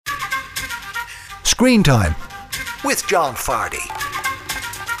Screen Time with John Fardy.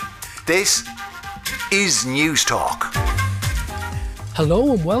 This is News Talk.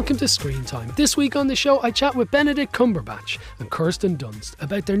 Hello and welcome to Screen Time. This week on the show, I chat with Benedict Cumberbatch and Kirsten Dunst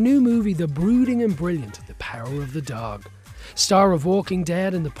about their new movie, The Brooding and Brilliant, The Power of the Dog. Star of Walking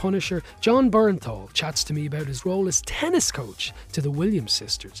Dead and The Punisher, Jon Bernthal chats to me about his role as tennis coach to the Williams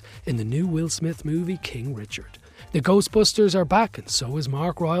sisters in the new Will Smith movie, King Richard. The Ghostbusters are back, and so is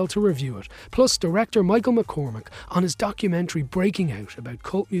Mark Ryle to review it. Plus, director Michael McCormack on his documentary Breaking Out about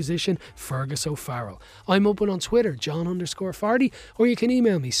cult musician Fergus O'Farrell. I'm open on Twitter, John_Fardy, or you can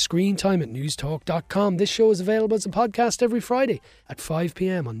email me, screentime@newstalk.com. This show is available as a podcast every Friday at 5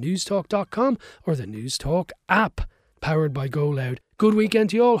 p.m. on newstalk.com or the Newstalk app, powered by Go Loud. Good weekend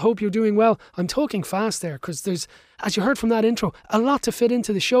to you all. Hope you're doing well. I'm talking fast there because there's, as you heard from that intro, a lot to fit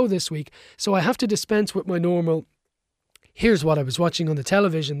into the show this week. So I have to dispense with my normal, here's what I was watching on the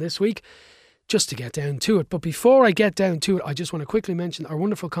television this week, just to get down to it. But before I get down to it, I just want to quickly mention our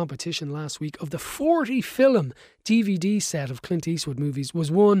wonderful competition last week of the 40-film DVD set of Clint Eastwood movies was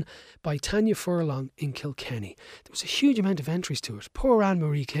won by Tanya Furlong in Kilkenny. There was a huge amount of entries to it. Poor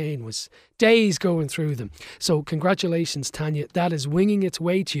Anne-Marie Kane was days going through them. So congratulations, Tanya. That is winging its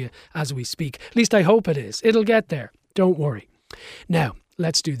way to you as we speak. At least I hope it is. It'll get there. Don't worry. Now,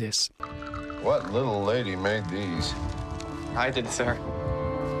 let's do this. What little lady made these? I did, sir.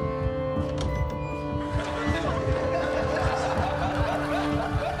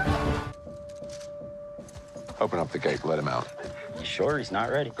 Open up the gate, let him out. You sure he's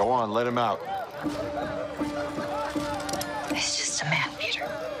not ready? Go on, let him out. He's just a man, Peter.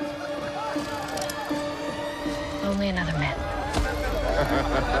 Only another man.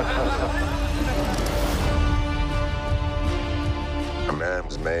 A man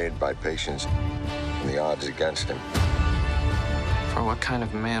was made by patience, and the odds against him. For what kind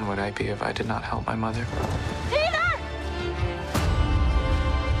of man would I be if I did not help my mother?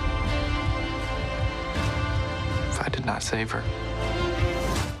 If I did not save her.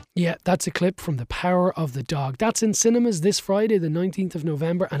 Yeah, that's a clip from The Power of the Dog. That's in cinemas this Friday, the 19th of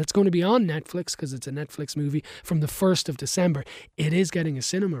November, and it's going to be on Netflix because it's a Netflix movie from the 1st of December. It is getting a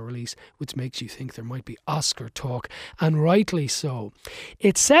cinema release, which makes you think there might be Oscar talk, and rightly so.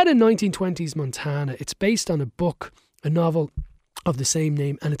 It's set in 1920s Montana. It's based on a book, a novel of the same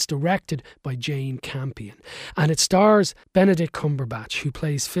name, and it's directed by Jane Campion, and it stars Benedict Cumberbatch, who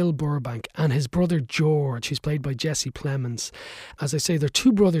plays Phil Burbank, and his brother George, who's played by Jesse Plemons. As I say, they're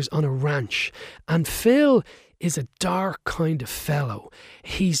two brothers on a ranch, and Phil is a dark kind of fellow.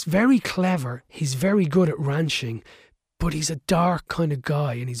 He's very clever, he's very good at ranching, but he's a dark kind of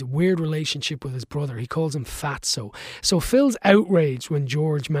guy, and he's a weird relationship with his brother. He calls him Fatso. So Phil's outraged when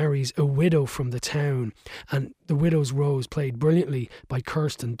George marries a widow from the town, and the widow's Rose, played brilliantly by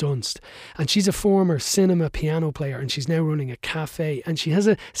Kirsten Dunst. And she's a former cinema piano player, and she's now running a cafe. And she has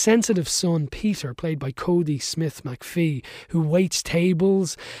a sensitive son, Peter, played by Cody Smith McPhee, who waits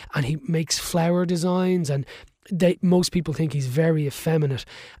tables, and he makes flower designs, and most people think he's very effeminate.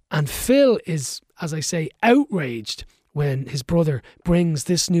 And Phil is, as I say, outraged when his brother brings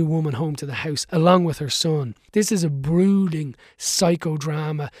this new woman home to the house along with her son. This is a brooding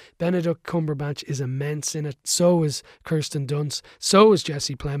psychodrama. Benedict Cumberbatch is immense in it. So is Kirsten Dunst. So is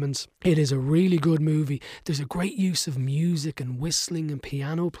Jesse Plemons. It is a really good movie. There's a great use of music and whistling and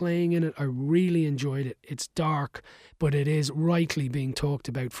piano playing in it. I really enjoyed it. It's dark, but it is rightly being talked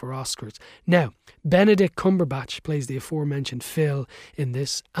about for Oscars. Now, Benedict Cumberbatch plays the aforementioned Phil in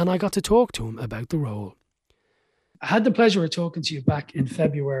this, and I got to talk to him about the role. I had the pleasure of talking to you back in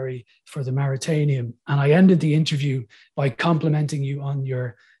February for the Mauritanium, and I ended the interview by complimenting you on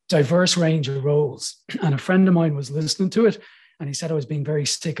your diverse range of roles. And a friend of mine was listening to it, and he said I was being very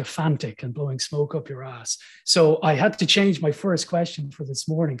sycophantic and blowing smoke up your ass. So I had to change my first question for this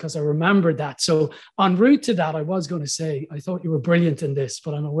morning because I remembered that. So en route to that, I was going to say, I thought you were brilliant in this,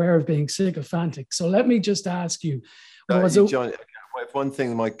 but I'm aware of being sycophantic. So let me just ask you. John, one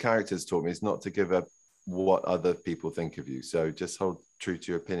thing my characters taught me is not to give up what other people think of you. So just hold true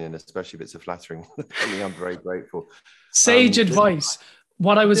to your opinion, especially if it's a flattering one. I mean, I'm very grateful. Sage advice.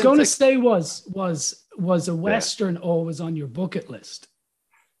 What I was going to say was a Western always on your bucket list?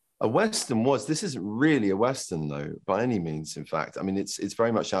 A Western was. This isn't really a Western, though, by any means. In fact, I mean, it's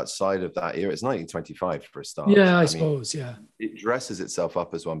very much outside of that era. It's 1925 for a start. Yeah, I suppose, yeah. It dresses itself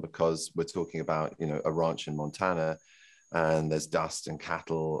up as one because we're talking about, a ranch in Montana, and there's dust and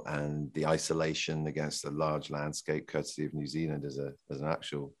cattle and the isolation against a large landscape, courtesy of New Zealand as an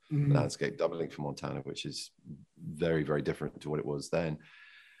actual landscape doubling for Montana, which is very, very different to what it was then.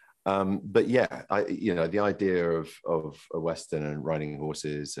 But yeah, the idea of a Western and riding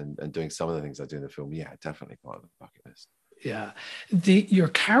horses and doing some of the things I do in the film, yeah, definitely part of the bucket list. Yeah. Your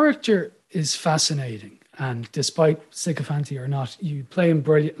character is fascinating. And despite sycophancy or not, you play him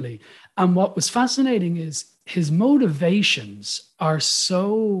brilliantly. And what was fascinating is his motivations are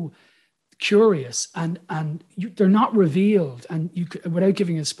so curious and they're not revealed. And you could, without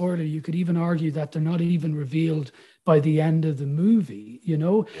giving a spoiler, you could even argue that they're not even revealed by the end of the movie.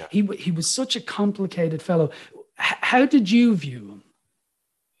 Yeah. He was such a complicated fellow. How did you view him?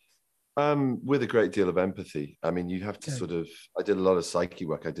 With a great deal of empathy. I mean, you have to I did a lot of psyche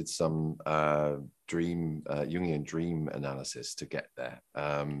work. I did some Jungian dream analysis to get there,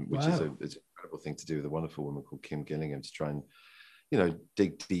 which is an incredible thing to do with a wonderful woman called Kim Gillingham, to try and,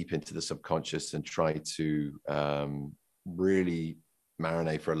 dig deep into the subconscious and try to really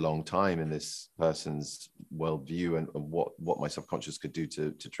marinate for a long time in this person's worldview and what my subconscious could do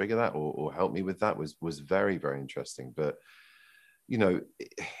to trigger that or help me with that was very, very interesting. But,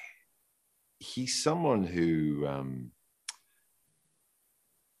 he's someone who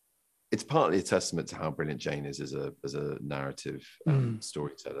it's partly a testament to how brilliant Jane is as a narrative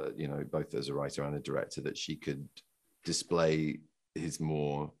storyteller, both as a writer and a director, that she could display his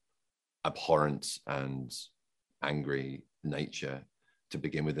more abhorrent and angry nature to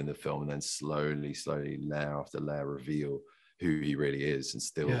begin with in the film, and then slowly layer after layer reveal who he really is and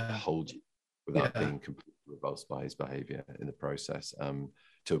still hold you without being completely repulsed by his behavior in the process,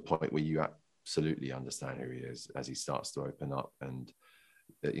 to a point where you absolutely understand who he is as he starts to open up and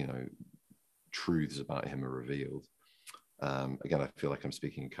truths about him are revealed. Again, I feel like I'm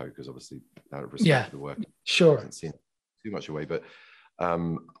speaking in code because obviously out of respect for the work, sure, I haven't seen too much away, but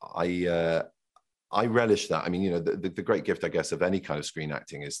I relish that. I mean, the great gift, I guess, of any kind of screen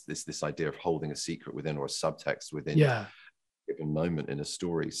acting is this idea of holding a secret within or a subtext within a given moment in a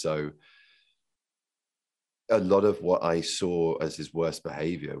story. So a lot of what I saw as his worst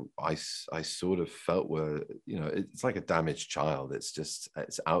behavior, I sort of felt were, it's like a damaged child.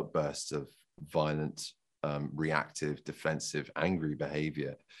 It's outbursts of violent, reactive, defensive, angry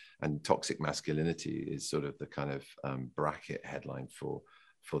behavior, and toxic masculinity is sort of the kind of bracket headline for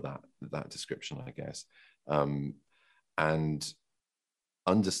that description, I guess. And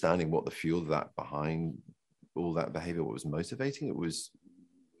understanding what the fuel that behind all that behavior, what was motivating it,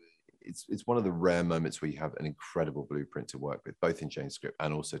 it's one of the rare moments where you have an incredible blueprint to work with, both in Jane's script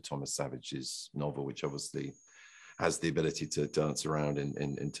and also Thomas Savage's novel, which obviously has the ability to dance around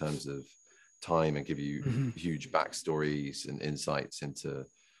in terms of time and give you huge backstories and insights into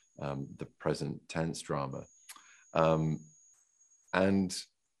the present tense drama. And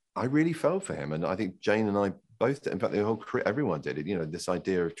I really fell for him. And I think Jane and I both, in fact, the whole career, everyone did it, this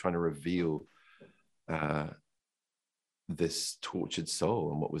idea of trying to reveal this tortured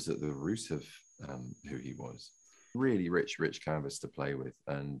soul and what was at the root of who he was. Really rich canvas to play with,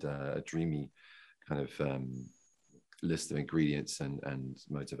 and a dreamy kind of list of ingredients and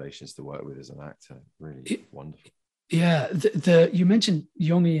motivations to work with as an actor. Really wonderful. Yeah, you mentioned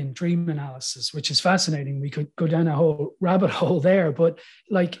Jungian dream analysis, which is fascinating. We could go down a whole rabbit hole there, but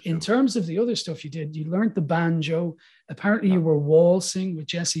like in terms of the other stuff you did, you learned the banjo. Apparently you were waltzing with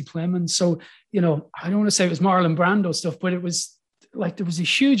Jesse Plemons. So, I don't want to say it was Marlon Brando stuff, but it was like there was a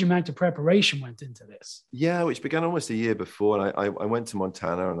huge amount of preparation went into this. Yeah, which began almost a year before. And I went to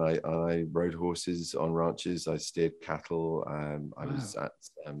Montana and I rode horses on ranches. I steered cattle. I was at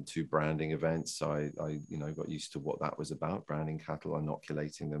 2 branding events. So I got used to what that was about: branding cattle,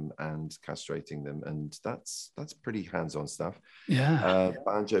 inoculating them, and castrating them. And that's pretty hands-on stuff. Yeah.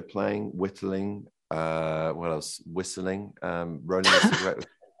 Banjo playing, whittling. What else? Whistling. Rolling a cigarette with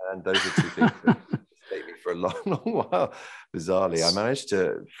my hand. Those are 2 things that stayed me for a long while. Bizarrely, I managed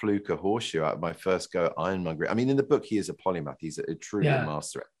to fluke a horseshoe out of my first go at ironmongery. I mean, in the book, he is a polymath. He's a truly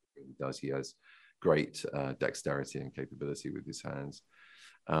master at what he does. He has great dexterity and capability with his hands,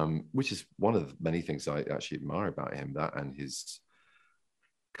 which is one of the many things I actually admire about him. That and his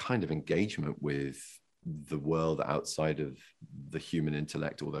kind of engagement with the world outside of the human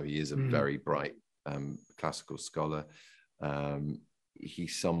intellect. Although he is a very bright classical scholar,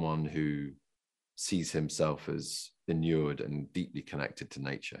 he's someone who sees himself as inured and deeply connected to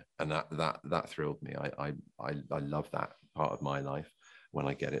nature, and that thrilled me. I love that part of my life when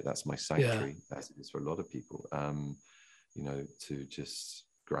I get it. That's my sanctuary, as it is for a lot of people. To just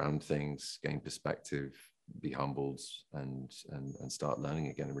ground things, gain perspective, be humbled, and start learning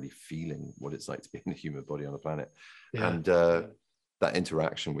again, and really feeling what it's like to be in a human body on the planet. And that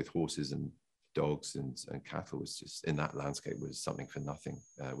interaction with horses and dogs and cattle was just, in that landscape, was something for nothing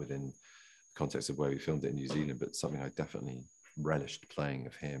within context of where we filmed it in New Zealand, but something I definitely relished playing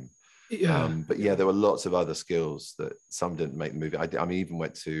of him. Yeah. But yeah, there were lots of other skills that some didn't make the movie. I mean, even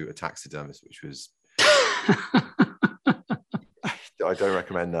went to a taxidermist, which was I don't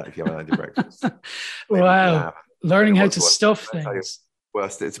recommend that if you haven't had your breakfast. Wow. Learning how to It stuff depends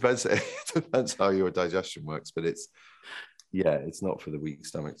things. it depends. It depends how your digestion works, but it's not for the weak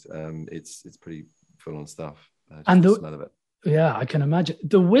stomachs. It's pretty full on stuff. And the smell of it. Yeah, I can imagine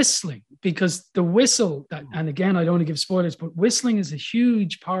the whistling, because the whistle that, and again, I don't want to give spoilers, but whistling is a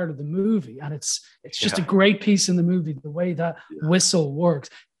huge part of the movie, and it's just a great piece in the movie, the way that whistle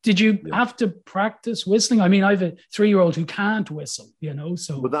works. Did you have to practice whistling? I mean, I have a 3-year-old who can't whistle,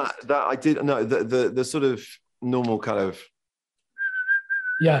 so. Well, that I did. No, the sort of normal kind of.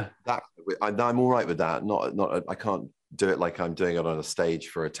 Yeah. That I'm all right with that. Not I can't do it like I'm doing it on a stage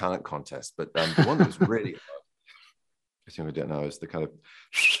for a talent contest. But the one that was really hard, I think I don't know, is the kind of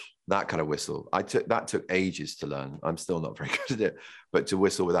that kind of whistle. That took ages to learn. I'm still not very good at it. But to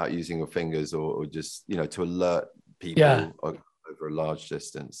whistle without using your fingers or just to alert people over a large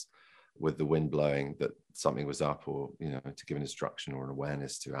distance with the wind blowing that something was up, or to give an instruction or an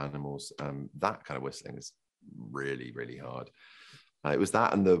awareness to animals, that kind of whistling is really, really hard. It was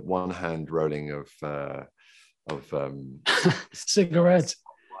that and the one hand rolling of cigarettes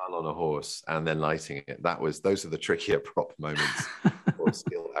while on a horse and then lighting it. Those are the trickier prop moments or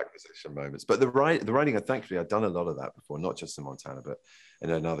skill acquisition moments. But the writing, thankfully I'd done a lot of that before, not just in Montana, but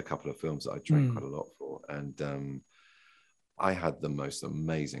in another couple of films that I trained quite a lot for. And I had the most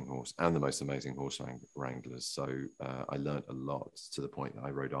amazing horse and the most amazing horse wranglers. So I learned a lot, to the point that I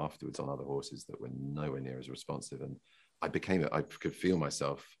rode afterwards on other horses that were nowhere near as responsive. And I could feel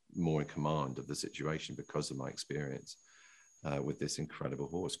myself more in command of the situation because of my experience with this incredible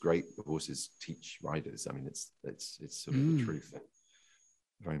horse. Great horses teach riders. I mean, it's sort of the truth. And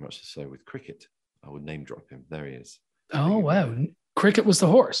very much so with Cricket. I would name drop him. There he is. Oh, wow. Cricket was the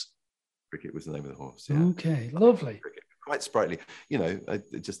horse. Cricket was the name of the horse. Yeah. Okay, lovely. Cricket. Quite sprightly,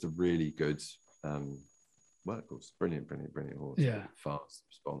 just a really good workhorse. Brilliant horse. Yeah. Fast,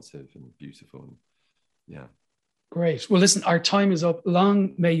 responsive, and beautiful. And yeah. Great. Well, listen, our time is up.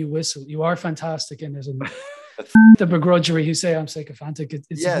 Long may you whistle. You are fantastic in it. And the begrudgery who say I'm sycophantic. It's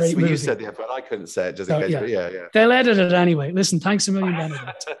a great movie. You said it, but I couldn't say it just in case. Yeah. They'll edit it anyway. Listen, thanks a million,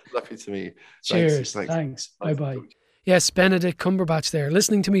 Benedict. Lovely to meet you. Cheers. Thanks. Bye-bye. Yes, Benedict Cumberbatch there,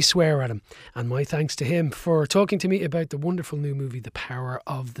 listening to me swear at him. And my thanks to him for talking to me about the wonderful new movie, The Power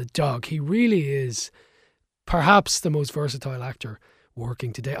of the Dog. He really is perhaps the most versatile actor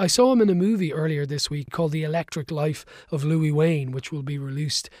working today. I saw him in a movie earlier this week called The Electric Life of Louis Wain, which will be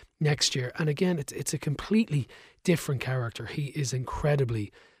released next year. And again, it's a completely different character. He is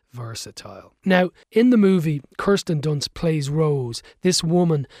incredibly versatile. Now, in the movie, Kirsten Dunst plays Rose, this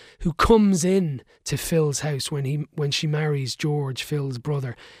woman who comes in to Phil's house when she marries George, Phil's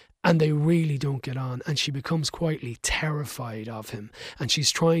brother, and they really don't get on, and she becomes quietly terrified of him, and she's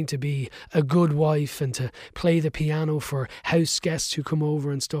trying to be a good wife and to play the piano for house guests who come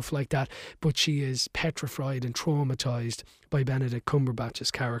over and stuff like that, but she is petrified and traumatized by Benedict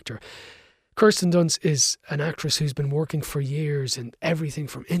Cumberbatch's character. Kirsten Dunst is an actress who's been working for years in everything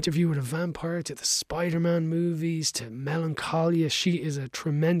from Interview with a Vampire to the Spider-Man movies to Melancholia. She is a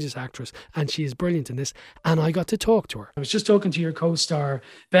tremendous actress and she is brilliant in this. And I got to talk to her. I was just talking to your co-star,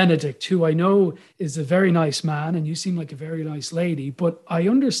 Benedict, who I know is a very nice man and you seem like a very nice lady. But I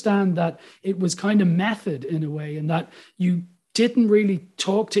understand that it was kind of method in a way, and that you didn't really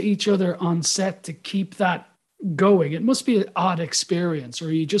talk to each other on set to keep that going. It must be an odd experience, or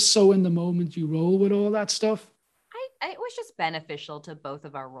are you just so in the moment you roll with all that stuff? It was just beneficial to both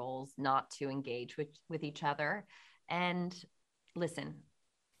of our roles not to engage with each other. And listen,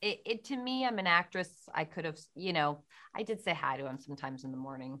 it to me, I'm an actress. I could have, I did say hi to him sometimes in the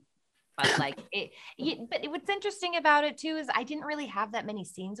morning, but but what's interesting about it too is I didn't really have that many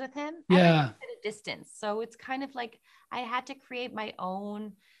scenes with him. Yeah, at a distance, so it's kind of like I had to create my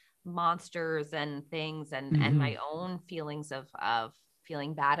own monsters and things and my own feelings of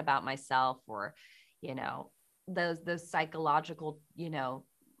feeling bad about myself, or those psychological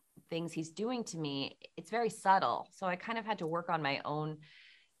things he's doing to me. It's very subtle, so I kind of had to work on my own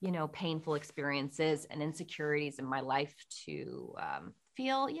painful experiences and insecurities in my life to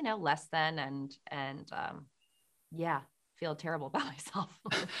feel less than and feel terrible about myself.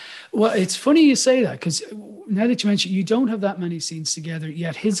 Well, it's funny you say that, because now that you mention, you don't have that many scenes together,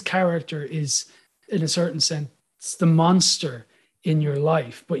 yet his character is, in a certain sense, the monster in your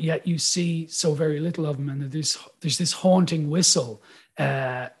life, but yet you see so very little of him, and there's this haunting whistle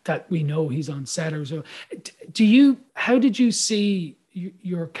that we know he's on set or so. How did you see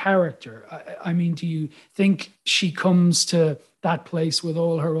your character? I mean, do you think she comes to that place with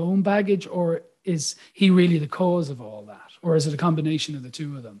all her own baggage, or is he really the cause of all that? Or is it a combination of the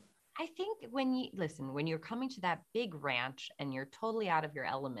two of them? I think when you're coming to that big ranch and you're totally out of your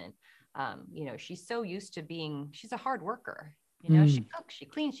element, she's so used to she's a hard worker. She cooks, she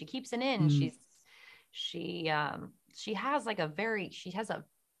cleans, she keeps it in. She has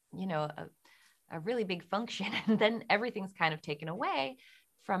a really big function, and then everything's kind of taken away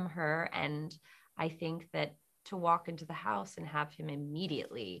from her. And I think that to walk into the house and have him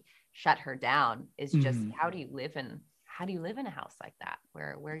immediately shut her down is just, how do you live in a house like that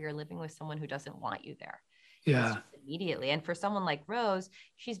where you're living with someone who doesn't want you there? Yeah. Immediately. And for someone like Rose,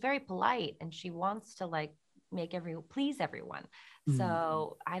 she's very polite and she wants to please everyone.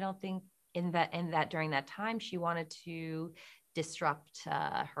 So I don't think in that during that time, she wanted to disrupt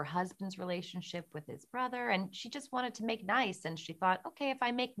her husband's relationship with his brother, and she just wanted to make nice. And she thought, okay, if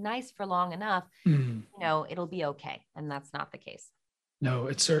I make nice for long enough, it'll be okay. And that's not the case. No,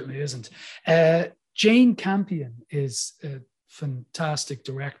 it certainly isn't. Jane Campion is a fantastic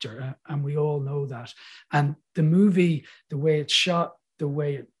director, and we all know that. And the movie, the way it's shot, the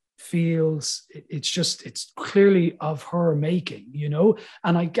way it feels, it's clearly of her making,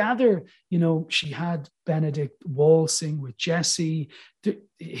 And I gather, she had Benedict waltzing with Jesse.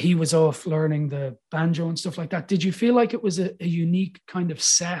 He was off learning the banjo and stuff like that. Did you feel like it was a unique kind of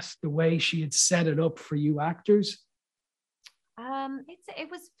set, the way she had set it up for you actors? It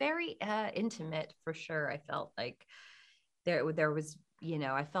was very intimate for sure. I felt like there was,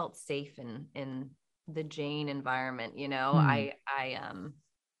 I felt safe in the Jane environment.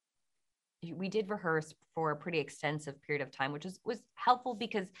 We did rehearse for a pretty extensive period of time, which was helpful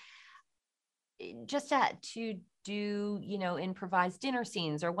because just to do, improvised dinner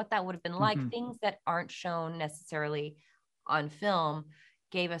scenes or what that would have been like, things that aren't shown necessarily on film,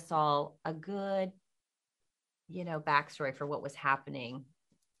 gave us all a good backstory for what was happening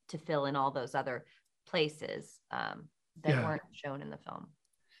to fill in all those other places that weren't shown in the film.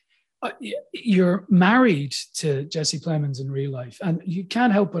 You're married to Jesse Plemons in real life, and you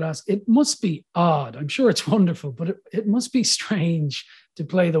can't help but ask, it must be odd. I'm sure it's wonderful, but it must be strange to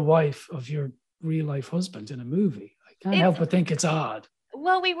play the wife of your real life husband in a movie. I can't help but think it's odd.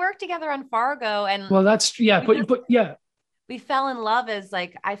 Well, we worked together on Fargo, and we fell in love as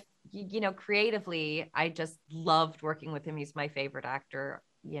creatively, I just loved working with him. He's my favorite actor,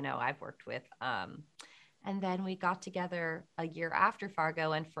 I've worked with. And then we got together a year after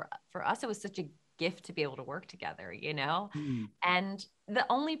Fargo. And for us, it was such a gift to be able to work together, And the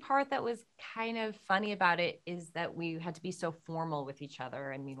only part that was kind of funny about it is that we had to be so formal with each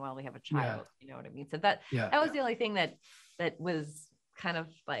other. And meanwhile, we have a child, you know what I mean? So that was the only thing that was kind of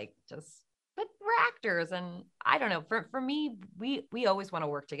but we're actors, and I don't know, for me, we always want to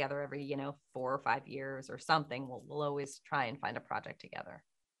work together every 4 or 5 years or something. We'll always try and find a project together.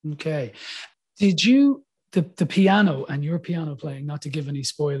 Okay. Did you, the piano and your piano playing, not to give any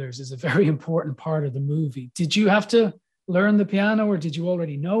spoilers, is a very important part of the movie. Did you have to learn the piano, or did you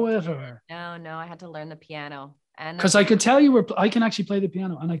already know it? Or no, I had to learn the piano. And because I could tell I can actually play the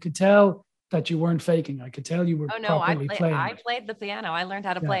piano, and I could tell that you weren't faking. I could tell you were properly playing. I played the piano. I learned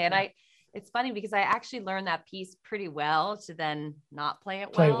how to play, and it's funny because I actually learned that piece pretty well to then not play it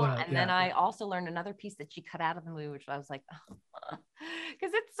well. And then I also learned another piece that she cut out of the movie, which I was like,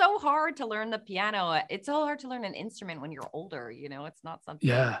 because it's so hard to learn the piano. It's so hard to learn an instrument when you're older, it's not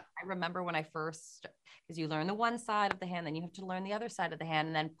something. I remember when I first, because you learn the one side of the hand, then you have to learn the other side of the hand,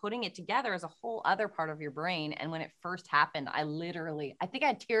 and then putting it together is a whole other part of your brain. And when it first happened, I think I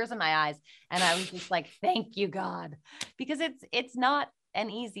had tears in my eyes, and I was just like, thank you, God, because it's not an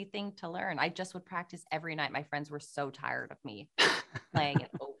easy thing to learn. I just would practice every night. My friends were so tired of me playing it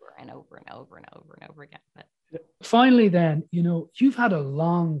over and over and over and over and over again. But finally, then, you've had a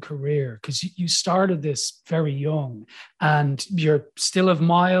long career, because you started this very young, and you're still have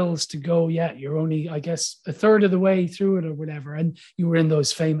miles to go yet. You're only, I guess, a third of the way through it or whatever. And you were in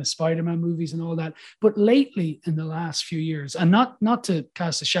those famous Spider-Man movies and all that. But lately, in the last few years, and not to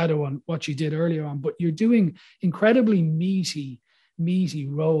cast a shadow on what you did earlier on, but you're doing incredibly meaty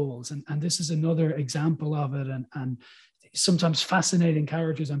roles, and this is another example of it, and sometimes fascinating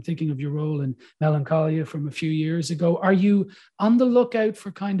characters. I'm thinking of your role in Melancholia from a few years ago. Are you on the lookout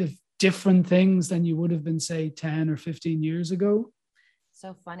for kind of different things than you would have been, say, 10 or 15 years ago?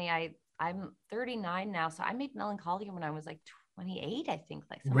 So funny. I'm 39 now, so I made Melancholia when I was like 28, I think.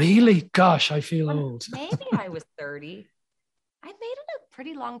 Really? Gosh, I feel old. Maybe I was 30. I made it a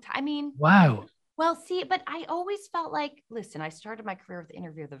pretty long time. I mean, wow. Well, see, but I always felt like, listen, I started my career with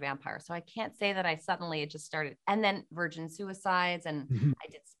Interview with the Vampire, so I can't say that I suddenly it just started. And then Virgin Suicides, and I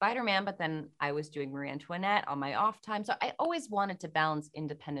did Spider-Man, but then I was doing Marie Antoinette on my off time. So I always wanted to balance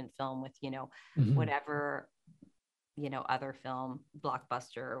independent film with, whatever, other film,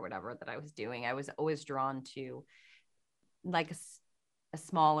 blockbuster or whatever that I was doing. I was always drawn to like a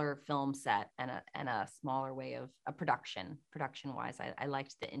smaller film set and a smaller way of a production wise. I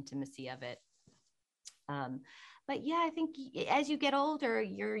liked the intimacy of it. But yeah, I think as you get older,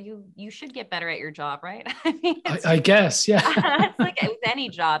 you should get better at your job, right? I mean, I guess, yeah. It's like with any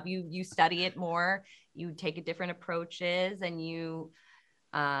job, you study it more, you take different approaches, and you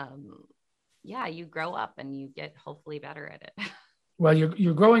grow up and you get hopefully better at it. Well,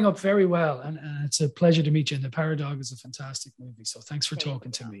 you're growing up very well, and it's a pleasure to meet you. And The Power Dog is a fantastic movie. So thanks for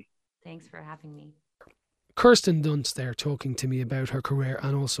talking to me. Thanks for having me. Kirsten Dunst there talking to me about her career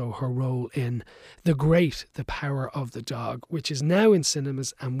and also her role in The Power of the Dog, which is now in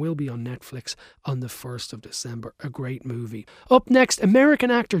cinemas and will be on Netflix on the 1st of December. A great movie. Up next, American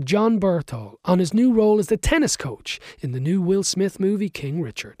actor Jon Bernthal on his new role as the tennis coach in the new Will Smith movie King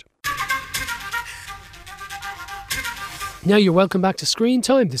Richard. Now you're welcome back to Screen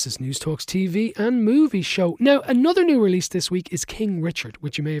Time. This is News Talk's TV and movie show. Now, another new release this week is King Richard,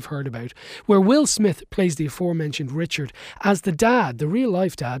 which you may have heard about, where Will Smith plays the aforementioned Richard as the dad, the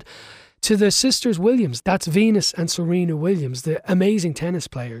real-life dad, to the sisters Williams. That's Venus and Serena Williams, the amazing tennis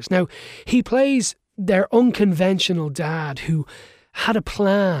players. Now, he plays their unconventional dad who had a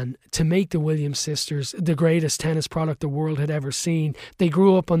plan to make the Williams sisters the greatest tennis product the world had ever seen. They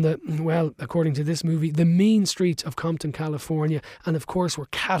grew up on according to this movie, the mean streets of Compton, California, and of course were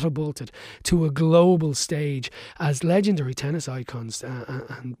catapulted to a global stage as legendary tennis icons,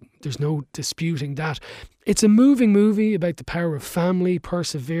 and there's no disputing that. It's a moving movie about the power of family,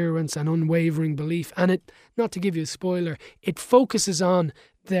 perseverance, and unwavering belief, and it, not to give you a spoiler, it focuses on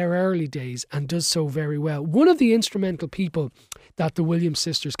their early days and does so very well. One of the instrumental people that the Williams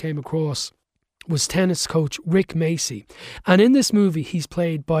sisters came across was tennis coach Rick Macci. And in this movie, he's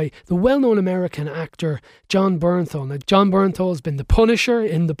played by the well-known American actor Jon Bernthal. Now, Jon Bernthal has been the Punisher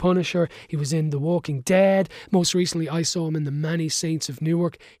in The Punisher. He was in The Walking Dead. Most recently, I saw him in The Many Saints of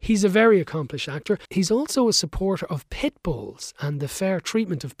Newark. He's a very accomplished actor. He's also a supporter of pit bulls and the fair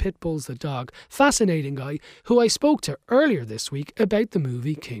treatment of Pit Bulls the dog. Fascinating guy who I spoke to earlier this week about the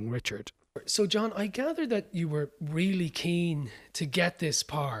movie King Richard. So, John, I gather that you were really keen to get this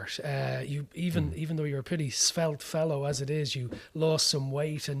part. Even though you're a pretty svelte fellow as it is, you lost some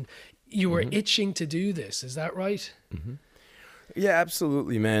weight and you were itching to do this. Is that right? Mm-hmm. Yeah,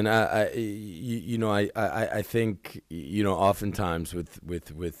 absolutely, man. I think oftentimes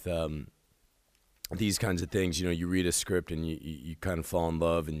with these kinds of things, you read a script and you kind of fall in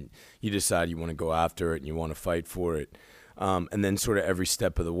love and you decide you want to go after it and you want to fight for it. And then sort of every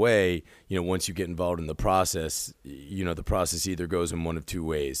step of the way, once you get involved in the process, the process either goes in one of two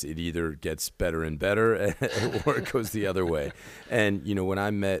ways. It either gets better and better or it goes the other way. And, when I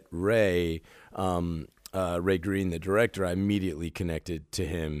met Ray Green, the director, I immediately connected to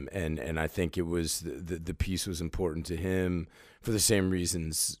him. And I think it was the piece was important to him for the same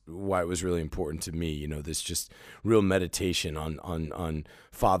reasons why it was really important to me. This just real meditation on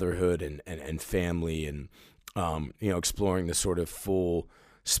fatherhood and family and, exploring the sort of full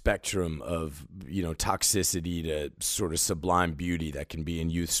spectrum of, toxicity to sort of sublime beauty that can be in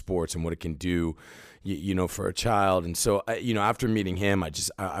youth sports and what it can do, for a child. And so, after meeting him,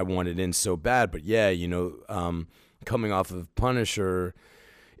 I wanted in so bad. But yeah, coming off of Punisher,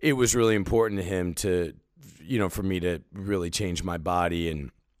 it was really important to him to, for me to really change my body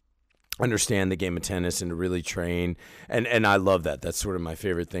and understand the game of tennis and to really train. And I love that. That's sort of my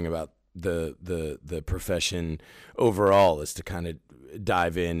favorite thing about the profession overall, is to kind of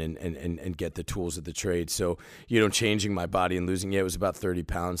dive in and get the tools of the trade. So, changing my body and losing it was about 30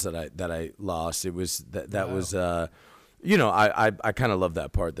 pounds that I lost. It was that wow. Was I kind of love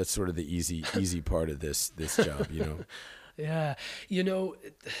that part. That's sort of the easy part of this job, Yeah.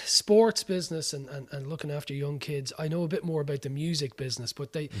 Sports business and looking after young kids, I know a bit more about the music business,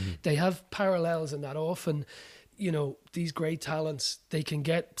 but they have parallels in that often, these great talents, they can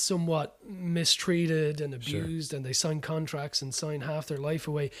get somewhat mistreated and abused, sure. And they sign contracts and sign half their life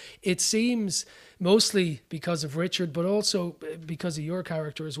away. It seems mostly because of Richard, but also because of your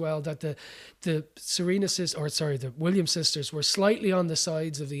character as well, that the Williams sisters were slightly on the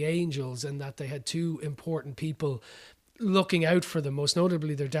sides of the Angels, and that they had two important people looking out for them, most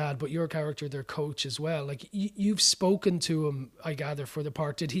notably their dad, but your character, their coach as well. Like, you've spoken to him, I gather, for the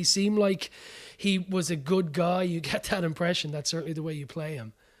part. Did he seem like he was a good guy? You get that impression. That's certainly the way you play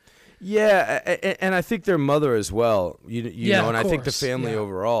him. Yeah, and I think their mother as well. You know, and I think the course, family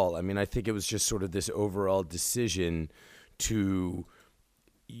overall. I mean, I think it was just sort of this overall decision to,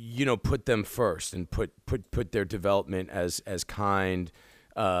 you know, put them first and put their development as kind,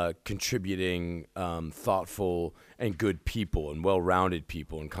 contributing, thoughtful and good people and well-rounded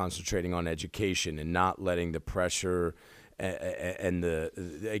people, and concentrating on education and not letting the pressure and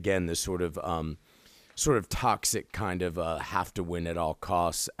the sort of toxic kind of have to win at all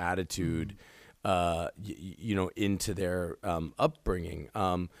costs attitude, you know, into their upbringing.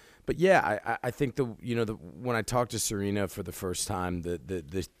 But yeah, I think when I talked to Serena for the first time,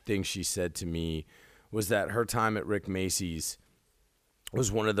 the thing she said to me was that her time at Rick Macy's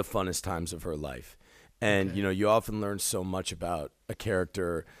was one of the funnest times of her life. And, you know, you often learn so much about a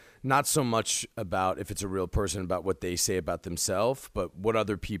character, not so much about if it's a real person, about what they say about themselves, but what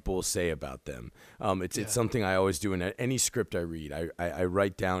other people say about them. It's something I always do in any script I read. I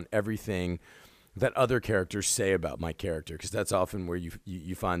write down everything that other characters say about my character, because that's often where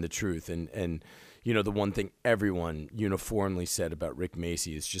you find the truth. And you know, the one thing everyone uniformly said about Rick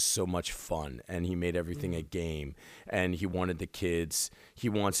Macy is just so much fun, and he made everything a game, and he wanted he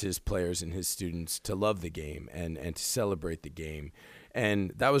wants his players and his students to love the game and to celebrate the game.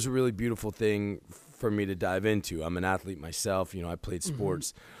 And that was a really beautiful thing for me to dive into. I'm an athlete myself. You know, I played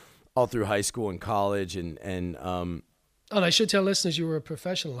sports all through high school and college, and I should tell listeners you were a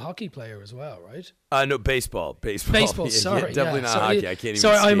professional hockey player as well, right? No, baseball. Baseball, sorry. Definitely not hockey. I can't even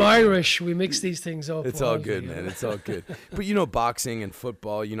Sorry, skate. I'm Irish. We mix these things up. It's all good, man. It's all good. But, you know, boxing and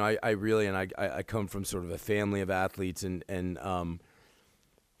football, you know, I really, and I come from sort of a family of athletes, and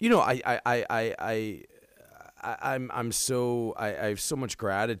you know, I have so much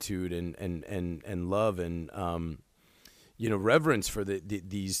gratitude and love and you know, reverence for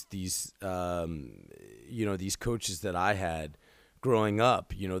these you know, these coaches that I had growing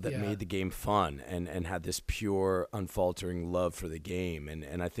up, you know, that made the game fun and had this pure, unfaltering love for the game.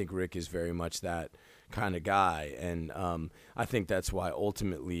 And I think Rick is very much that kind of guy. And I think that's why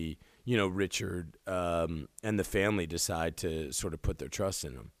ultimately, you know, Richard and the family decide to sort of put their trust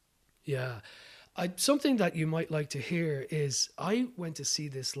in him. Yeah. Something that you might like to hear is I went to see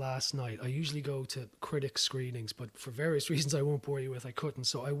this last night. I usually go to critic screenings, but for various reasons I won't bore you with, I couldn't.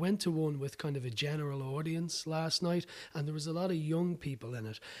 So I went to one with kind of a general audience last night, and there was a lot of young people in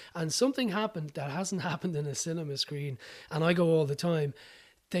it. And something happened that hasn't happened in a cinema screen, and I go all the time.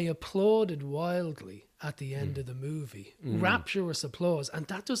 They applauded wildly at the end of the movie. Rapturous applause. And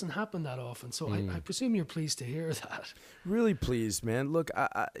that doesn't happen that often. So I presume you're pleased to hear that. Really pleased, man. Look,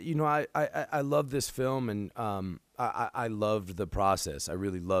 I love this film, and I loved the process. I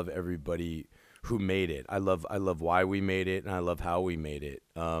really love everybody who made it. I love why we made it, and I love how we made it.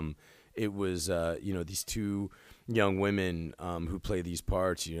 It was, you know, these two young women who play these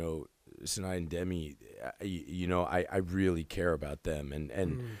parts, you know, Sanaa and Demi, you know, I really care about them,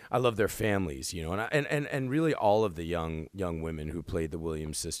 and I love their families, you know, and really all of the young women who played the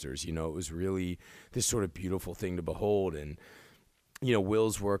Williams sisters. You know, it was really this sort of beautiful thing to behold. And you know,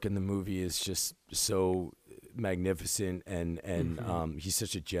 Will's work in the movie is just so magnificent, and he's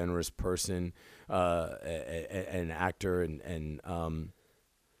such a generous person, an actor, and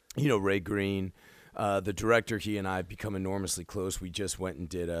you know, Ray Green. The director, he and I have become enormously close. We just went and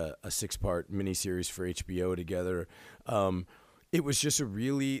did a 6-part miniseries for HBO together. It was just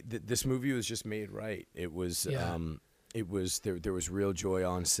this movie was just made right. It was, there was real joy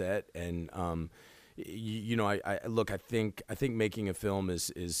on set. And, you know, I think making a film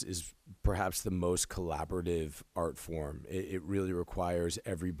is perhaps the most collaborative art form. It really requires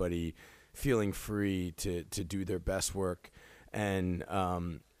everybody feeling free to do their best work, and,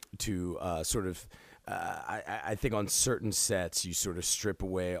 to sort of, I think on certain sets you sort of strip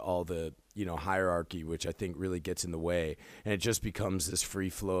away all the, you know, hierarchy, which I think really gets in the way, and it just becomes this free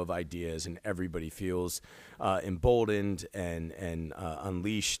flow of ideas, and everybody feels emboldened and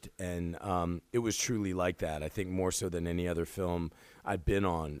unleashed, and it was truly like that. I think more so than any other film I've been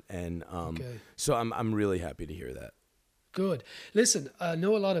on, and so I'm really happy to hear that. Good. Listen, I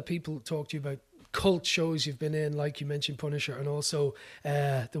know a lot of people talk to you about cult shows you've been in, like you mentioned Punisher, and also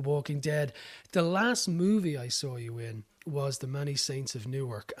The Walking Dead. The last movie I saw you in was The Many Saints of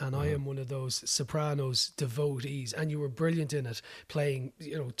Newark, and I am one of those Sopranos devotees, and you were brilliant in it, playing,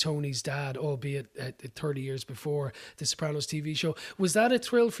 you know, Tony's dad, albeit 30 years before the Sopranos TV show. Was that a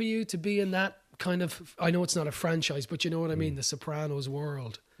thrill for you to be in that kind of, I know it's not a franchise, but you know what I mean, the Sopranos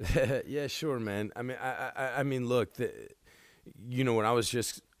world? Yeah, sure, man. I mean, look, you know, when I was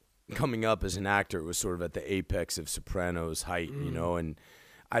just coming up as an actor, it was sort of at the apex of Sopranos height, you know, and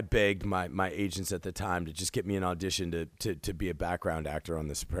I begged my agents at the time to just get me an audition to be a background actor on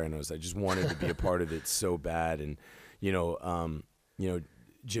The Sopranos. I just wanted to be a part of it so bad. And, Jim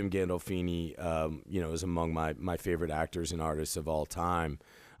Gandolfini, is among my favorite actors and artists of all time.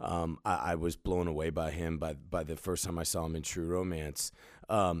 I was blown away by him by the first time I saw him in True Romance.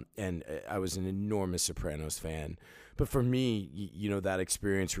 And I was an enormous Sopranos fan. But for me, that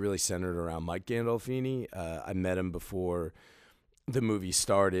experience really centered around Mike Gandolfini. I met him before the movie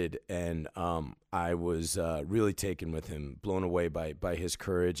started, and I was really taken with him, blown away by his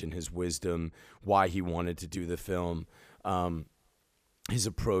courage and his wisdom, why he wanted to do the film. His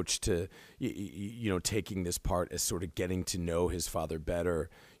approach to, taking this part as sort of getting to know his father better,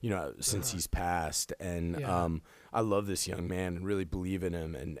 since he's passed. And I love this young man and really believe in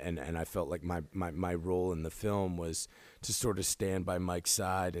him. And I felt like my role in the film was to sort of stand by Mike's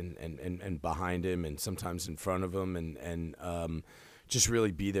side and behind him and sometimes in front of him and just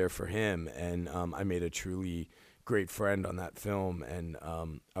really be there for him. And I made a truly great friend on that film. And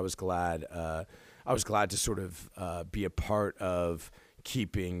I was glad to sort of be a part of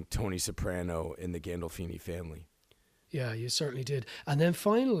keeping Tony Soprano in the Gandolfini family. Yeah, you certainly did. And then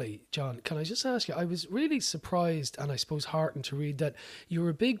finally, John, can I just ask you, I was really surprised and I suppose heartened to read that you're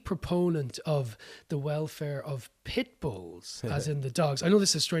a big proponent of the welfare of pit bulls, as in the dogs. I know this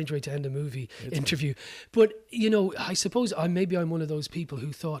is a strange way to end a movie interview, but, I suppose I'm one of those people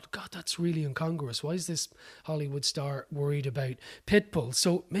who thought, God, that's really incongruous. Why is this Hollywood star worried about pit bulls?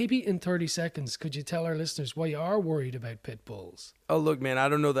 So maybe in 30 seconds, could you tell our listeners why you are worried about pit bulls? Oh, look, man, I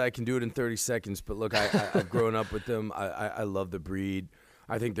don't know that I can do it in 30 seconds, but look, I've grown up with them. I love the breed.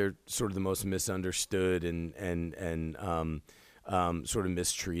 I think they're sort of the most misunderstood and sort of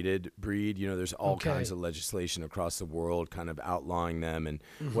mistreated breed. There's all kinds of legislation across the world kind of outlawing them. And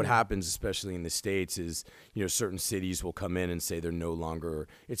what happens, especially in the States, is, certain cities will come in and say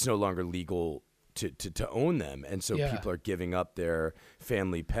it's no longer legal to own them. And so people are giving up their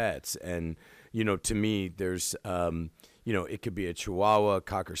family pets. And, to me, there's... it could be a Chihuahua, a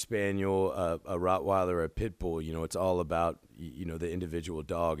Cocker Spaniel, a Rottweiler, a Pit Bull. It's all about, the individual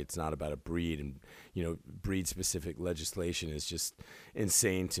dog. It's not about a breed. And, breed-specific legislation is just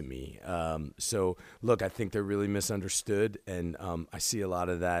insane to me. So, look, I think they're really misunderstood. And I see a lot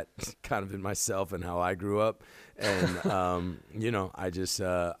of that kind of in myself and how I grew up. And, I just,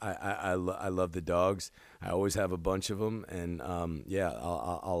 I love the dogs. I always have a bunch of them. And,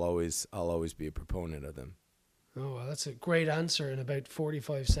 I'll always be a proponent of them. Oh, well, that's a great answer in about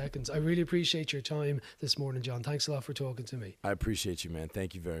 45 seconds. I really appreciate your time this morning, John. Thanks a lot for talking to me. I appreciate you, man.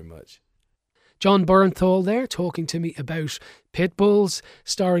 Thank you very much. John Bernthal there talking to me about pit bulls,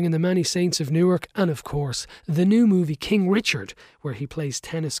 starring in The Many Saints of Newark, and of course the new movie King Richard, where he plays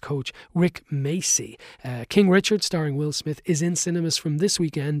tennis coach Rick Macey. King Richard, starring Will Smith, is in cinemas from this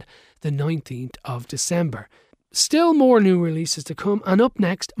weekend, the 19th of December. Still more new releases to come, and up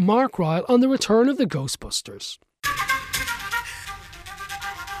next, Mark Ryle on the return of the Ghostbusters.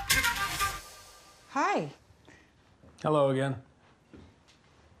 Hi. Hello again.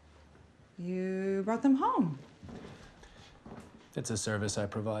 You brought them home. It's a service I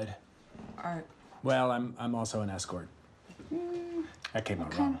provide. Are... Well, I'm also an escort. That came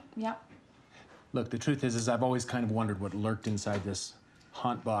out wrong. Yeah. Look, the truth is I've always kind of wondered what lurked inside this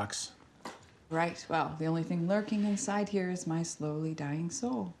haunt box. Right. Well, the only thing lurking inside here is my slowly dying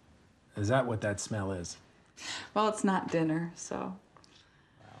soul. Is that what that smell is? Well, it's not dinner, so.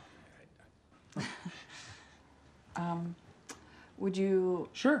 Would you...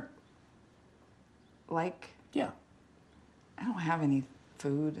 Sure. Like... Yeah. I don't have any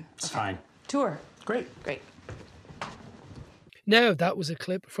food. It's fine. Tour. Great. Now, that was a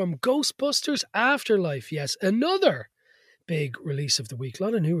clip from Ghostbusters Afterlife. Yes, another big release of the week. A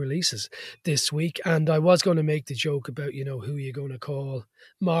lot of new releases this week. And I was going to make the joke about, who you're going to call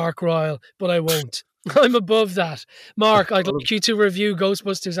Mark Ryle, but I won't. I'm above that. Mark, I'd like you to review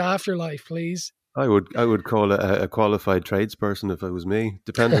Ghostbusters Afterlife, please. I would call it a qualified tradesperson if it was me,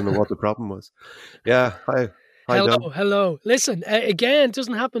 depending on what the problem was. Yeah, hi. Hello. Listen, again, it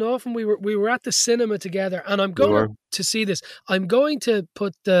doesn't happen often. We were at the cinema together, and I'm going to see this. I'm going to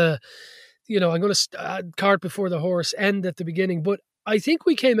put I'm going to cart before the horse, end at the beginning. But I think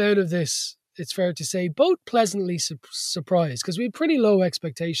we came out of this, it's fair to say, both pleasantly surprised, because we had pretty low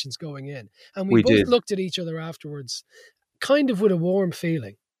expectations going in, and we both looked at each other afterwards, kind of with a warm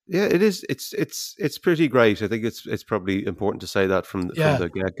feeling. Yeah, it is. It's pretty great. I think it's probably important to say that from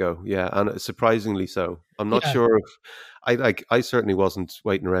the get-go. Yeah, and surprisingly so. I'm not sure if I certainly wasn't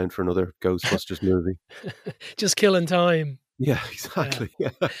waiting around for another Ghostbusters movie. Just killing time. Yeah, exactly.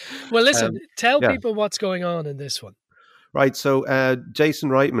 Yeah. Well, listen, tell people what's going on in this one. Right, so Jason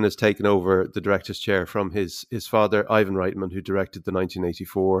Reitman has taken over the director's chair from his father, Ivan Reitman, who directed the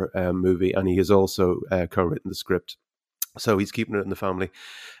 1984 movie, and he has also co-written the script. So he's keeping it in the family.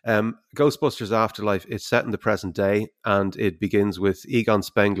 Ghostbusters Afterlife is set in the present day, and it begins with Egon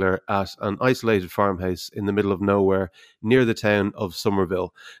Spengler at an isolated farmhouse in the middle of nowhere near the town of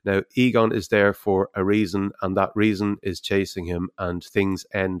Somerville. Now, Egon is there for a reason, and that reason is chasing him, and things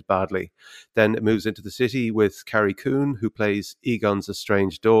end badly. Then it moves into the city with Carrie Coon, who plays Egon's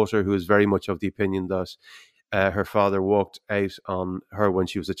estranged daughter, who is very much of the opinion that her father walked out on her when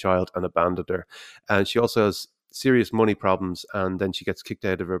she was a child and abandoned her. And she also has serious money problems, and then she gets kicked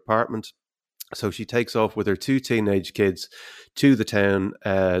out of her apartment. So she takes off with her 2 teenage kids to the town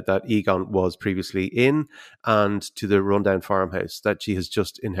that Egon was previously in, and to the rundown farmhouse that she has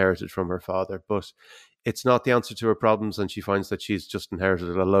just inherited from her father. But it's not the answer to her problems, and she finds that she's just inherited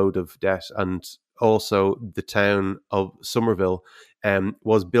a load of debt. And also the town of Somerville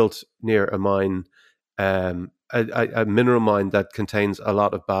was built near a mine, a mineral mine that contains a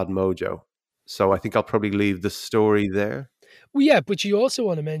lot of bad mojo. So I think I'll probably leave the story there. Well, yeah, but you also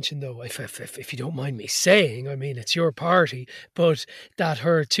want to mention, though, if you don't mind me saying, I mean, it's your party, but that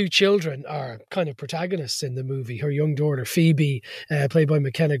her 2 children are kind of protagonists in the movie. Her young daughter, Phoebe, played by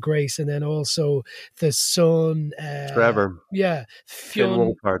McKenna Grace, and then also the son... Trevor. Yeah. Finn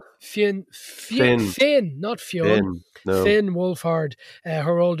Wolfhard. Finn, not Fionn. Finn, no. Finn Wolfhard,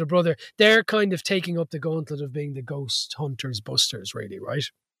 her older brother. They're kind of taking up the gauntlet of being the ghost hunters, busters, really, right?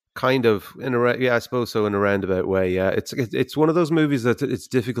 Kind of I suppose so, in a roundabout way. Yeah, it's one of those movies that it's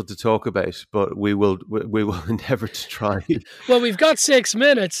difficult to talk about, but we will endeavour to try. Well, we've got 6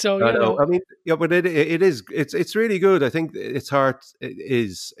 minutes, so you know. I mean, yeah, but it's really good. I think its heart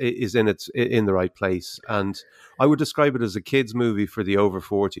is in the right place, and I would describe it as a kids' movie for the over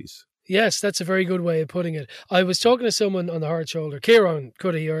 40s. Yes, that's a very good way of putting it. I was talking to someone on the Hard Shoulder, Kieran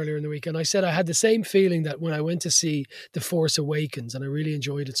Cuddy, earlier in the week, and I said I had the same feeling that when I went to see The Force Awakens, and I really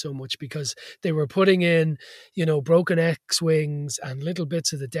enjoyed it so much because they were putting in, broken X-Wings and little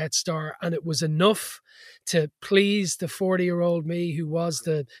bits of the Death Star, and it was enough to please the 40-year-old me who was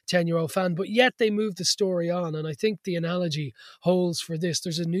the 10-year-old fan, but yet they moved the story on, and I think the analogy holds for this.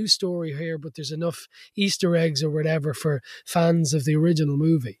 There's a new story here, but there's enough Easter eggs or whatever for fans of the original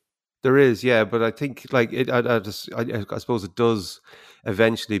movie. There is, yeah, but I think I suppose it does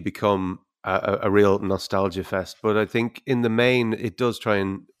eventually become a real nostalgia fest. But I think in the main, it does try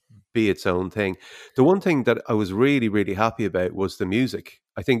and be its own thing. The one thing that I was really, really happy about was the music.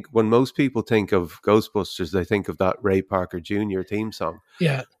 I think when most people think of Ghostbusters, they think of that Ray Parker Jr. theme song.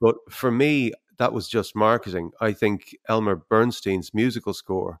 Yeah. But for me, that was just marketing. I think Elmer Bernstein's musical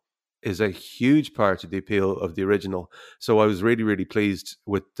score is a huge part of the appeal of the original. So I was really, really pleased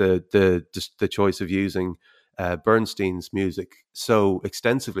with the choice of using Bernstein's music so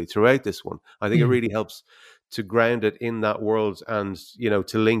extensively throughout this one. I think it really helps to ground it in that world and,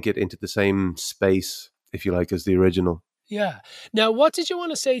 to link it into the same space, if you like, as the original. Yeah. Now, what did you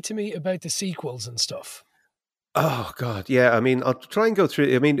want to say to me about the sequels and stuff? Oh God, yeah. I mean, I'll try and go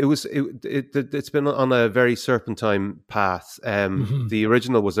through. I mean, it's been on a very serpentine path. The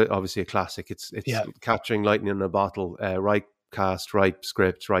original was obviously a classic. It's capturing lightning in a bottle. Right cast, right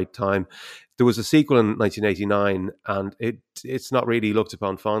script, right time. There was a sequel in 1989, and it's not really looked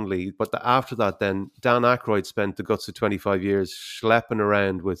upon fondly. But after that, then Dan Aykroyd spent the guts of 25 years schlepping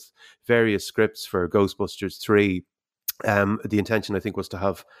around with various scripts for Ghostbusters 3. The intention, I think, was to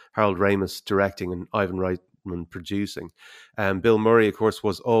have Harold Ramis directing and Ivan Reitman producing. Bill Murray, of course,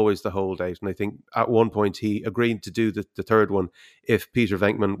 was always the holdout, and I think at one point he agreed to do the third one if Peter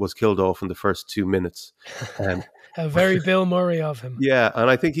Venkman was killed off in the first 2 minutes. A very Bill Murray of him. Yeah, and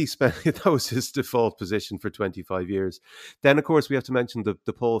I think that was his default position for 25 years. Then, of course, we have to mention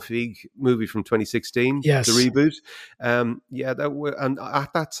the Paul Feig movie from 2016, yes, the reboot. And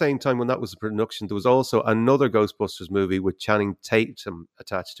at that same time when that was in production, there was also another Ghostbusters movie with Channing Tatum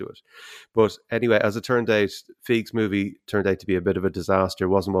attached to it. But anyway, as it turned out, Feig's movie turned out to be a bit of a disaster.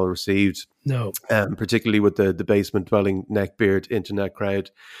 Wasn't well received. No, particularly with the basement-dwelling neckbeard internet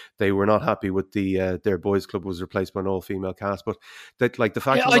crowd. They were not happy with their boys' club was replaced by an all-female cast. But that, like, the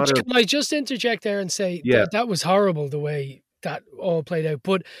fact of the matter, can I just interject there and say that was horrible the way that all played out.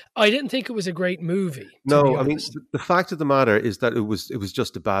 But I didn't think it was a great movie. No, I mean, the fact of the matter is that it was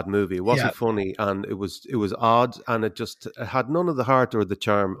just a bad movie. It wasn't funny, and it was odd, and it had none of the heart or the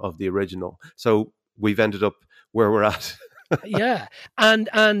charm of the original. So we've ended up where we're at. Yeah,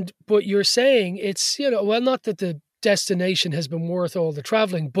 but you're saying it's, not that the destination has been worth all the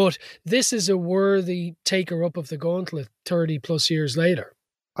traveling, but this is a worthy taker up of the gauntlet 30 plus years later.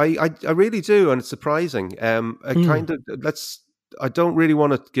 I really do, and it's surprising. I don't really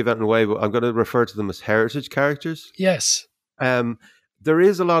want to give anything away, but I'm going to refer to them as heritage characters. Yes. There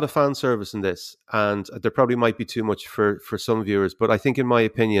is a lot of fan service in this, and there probably might be too much for some viewers, but I think, in my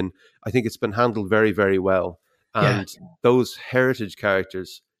opinion, I think it's been handled very, very well. And those heritage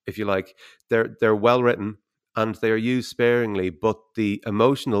characters, if you like, they're well written and they are used sparingly, but the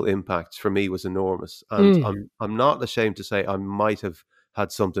emotional impact for me was enormous. And I'm not ashamed to say I might have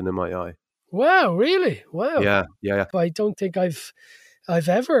had something in my eye. Wow, really? Wow. Yeah. I don't think I've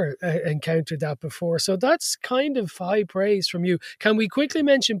ever encountered that before. So that's kind of high praise from you. Can we quickly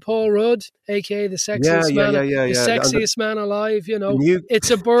mention Paul Rudd, aka the sexiest sexiest man alive? You know,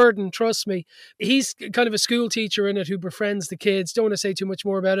 it's a burden, trust me. He's kind of a school teacher in it who befriends the kids. Don't want to say too much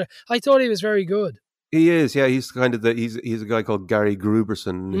more about it. I thought he was very good. He is, yeah. He's kind of he's a guy called Gary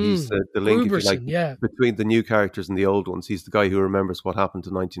Gruberson. He's the link, if you like, between the new characters and the old ones. He's the guy who remembers what happened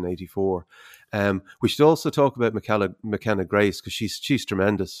in 1984. We should also talk about McKenna Grace, because she's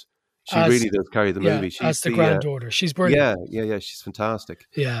tremendous. She really does carry the movie. She's as the granddaughter. She's brilliant. Yeah. She's fantastic.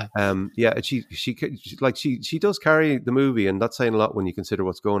 Yeah. She does carry the movie, and that's saying a lot when you consider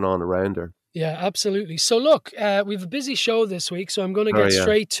what's going on around her. Yeah, absolutely. So look, we have a busy show this week, so I'm going to get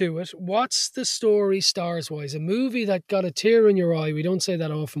straight to it. What's the story stars-wise? A movie that got a tear in your eye. We don't say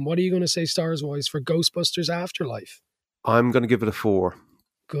that often. What are you going to say stars-wise for Ghostbusters Afterlife? I'm going to give it a 4.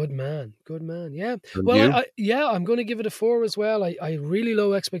 Good man. Yeah. And well, I'm going to give it a 4 as well. I had really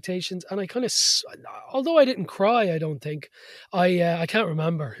low expectations, and I kind of, although I didn't cry, I don't think. I can't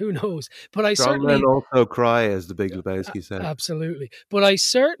remember. Who knows? But I certainly men also cry, as the Big Lebowski said. Absolutely. But I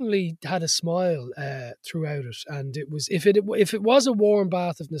certainly had a smile throughout it, and it was if it was a warm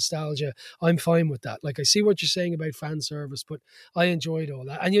bath of nostalgia, I'm fine with that. Like, I see what you're saying about fan service, but I enjoyed all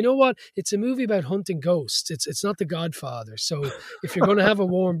that. And you know what? It's a movie about hunting ghosts. It's not The Godfather. So if you're going to have a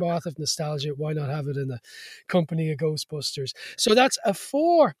warm bath of nostalgia, why not have it in the company of Ghostbusters? So that's a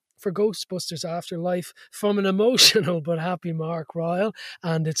 4 for Ghostbusters Afterlife from an emotional but happy Mark Ryle,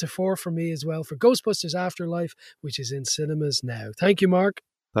 and it's a 4 for me as well for Ghostbusters Afterlife, which is in cinemas now. Thank you, Mark.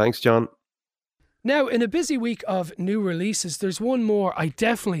 Thanks, John. Now, in a busy week of new releases, there's one more I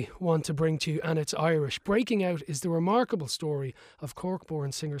definitely want to bring to you, and it's Irish. Breaking out is the remarkable story of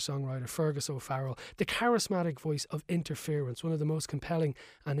Cork-born singer-songwriter Fergus O'Farrell, the charismatic voice of Interference, one of the most compelling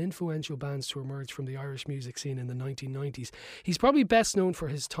and influential bands to emerge from the Irish music scene in the 1990s. He's probably best known for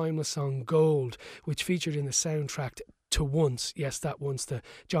his timeless song Gold, which featured in the soundtrack to Once, yes, that Once, the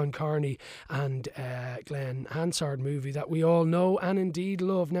John Carney and Glenn Hansard movie that we all know and indeed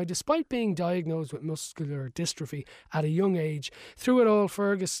love. Now, despite being diagnosed with muscular dystrophy at a young age, through it all,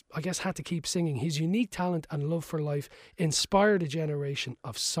 Fergus, I guess, had to keep singing. His unique talent and love for life inspired a generation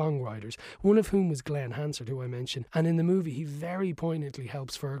of songwriters, one of whom was Glenn Hansard, who I mentioned. And in the movie, he very poignantly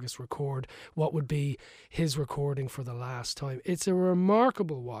helps Fergus record what would be his recording for the last time. It's a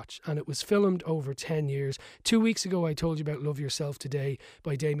remarkable watch, and it was filmed over 10 years. 2 weeks ago, I told you about Love Yourself Today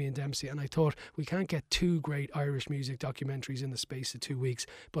by Damien Dempsey, and I thought we can't get 2 great Irish music documentaries in the space of 2 weeks,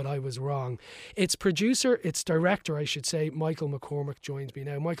 but I was wrong. Its director, I should say, Michael McCormack, joins me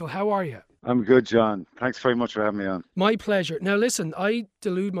now. Michael, how are you? I'm good, John. Thanks very much for having me on. My pleasure. Now listen, I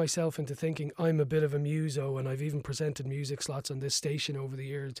delude myself into thinking I'm a bit of a muso, and I've even presented music slots on this station over the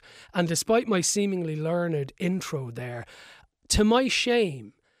years, and despite my seemingly learned intro there, to my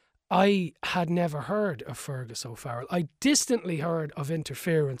shame, I had never heard of Fergus O'Farrell. I distantly heard of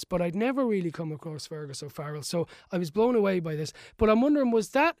Interference, but I'd never really come across Fergus O'Farrell, so I was blown away by this. But I'm wondering,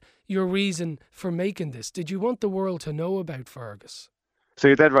 was that your reason for making this? Did you want the world to know about Fergus? So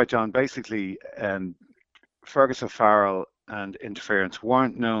you're dead right, John. Basically, Fergus O'Farrell and Interference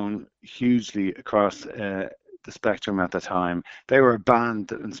weren't known hugely across the spectrum at the time. They were a band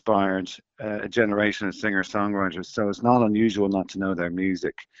that inspired a generation of singer-songwriters, so it's not unusual not to know their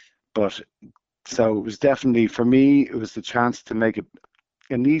music. But so it was definitely, for me, it was the chance to make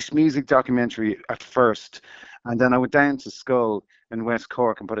a niche music documentary at first. And then I went down to Skull in West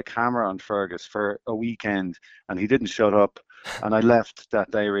Cork and put a camera on Fergus for a weekend, and he didn't shut up. And I left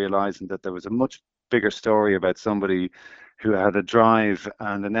that day realizing that there was a much bigger story about somebody who had a drive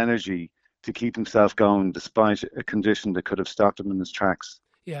and an energy to keep himself going despite a condition that could have stopped him in his tracks.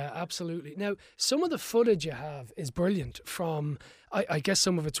 Yeah, absolutely. Now, some of the footage you have is brilliant from, I guess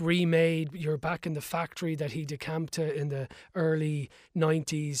some of it's remade. You're back in the factory that he decamped to in the early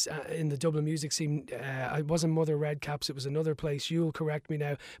 90s in the Dublin music scene. It wasn't Mother Redcaps, it was another place. You'll correct me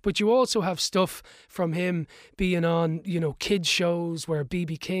now. But you also have stuff from him being on, kids shows where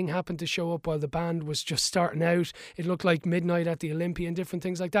B.B. King happened to show up while the band was just starting out. It looked like Midnight at the Olympia and different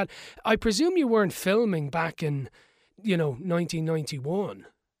things like that. I presume you weren't filming back in 1991.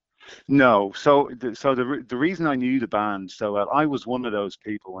 No. The reason I knew the band so well, I was one of those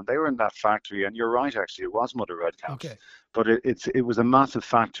people when they were in that factory, and you're right, actually, it was Mother Redcaps. Okay. But it was a massive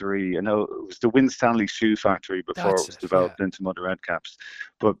factory. You know, it was the Winstanley shoe factory before it was developed into Mother Redcaps.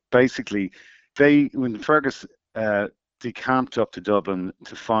 But basically, when Fergus decamped up to Dublin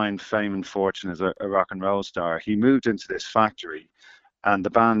to find fame and fortune as a rock and roll star, he moved into this factory, and the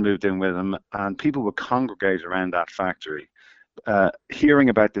band moved in with him, and people would congregate around that factory, hearing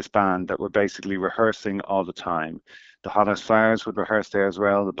about this band that were basically rehearsing all the time. The Hot House Flowers would rehearse there as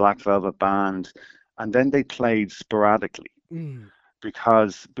well, the Black Velvet Band, and then they played sporadically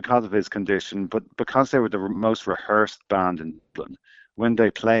because of his condition, but because they were the most rehearsed band in Dublin. When they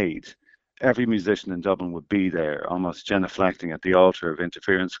played, every musician in Dublin would be there, almost genuflecting at the altar of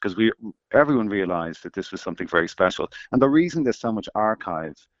Interference, because everyone realised that this was something very special. And the reason there's so much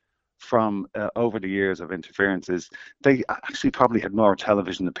archive from over the years of Interference is they actually probably had more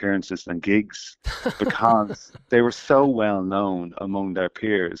television appearances than gigs, because they were so well known among their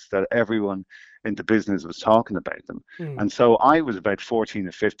peers that everyone in the business was talking about them. And so I was about 14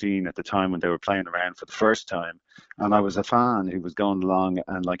 or 15 at the time when they were playing around for the first time, and I was a fan who was going along,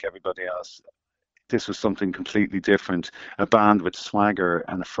 and like everybody else, this was something completely different, a band with swagger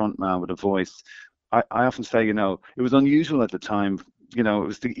and a front man with a voice. I often say, you know, it was unusual at the time. You know, it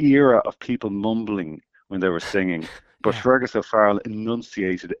was the era of people mumbling when they were singing. But Fergus O'Farrell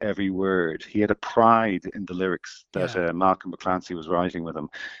enunciated every word. He had a pride in the lyrics that Malcolm McClancy was writing with him.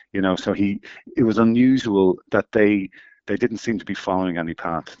 You know, so it was unusual that they didn't seem to be following any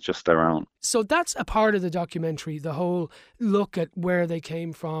path, just their own. So that's a part of the documentary, the whole look at where they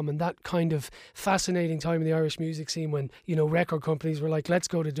came from and that kind of fascinating time in the Irish music scene when, you know, record companies were like, let's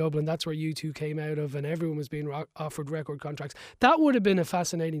go to Dublin. That's where U2 came out of, and everyone was being offered record contracts. That would have been a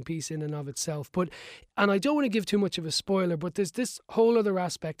fascinating piece in and of itself. And I don't want to give too much of a spoiler, but there's this whole other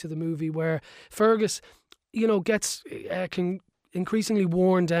aspect to the movie where Fergus, you know, gets increasingly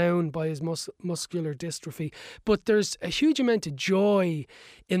worn down by his muscular dystrophy, but there's a huge amount of joy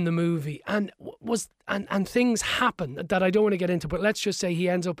in the movie, and things happen that I don't want to get into, but let's just say he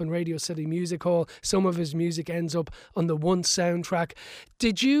ends up in Radio City Music Hall. Some of his music ends up on the Once soundtrack.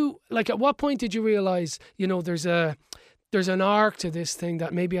 Did you, like, at what point did you realise, you know, there's an arc to this thing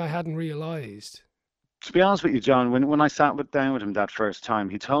that maybe I hadn't realised? To be honest with you, John, when I sat down with him that first time,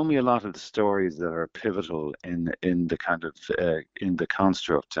 he told me a lot of the stories that are pivotal in the kind of in the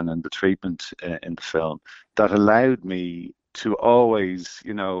construct and in the treatment in the film that allowed me to always,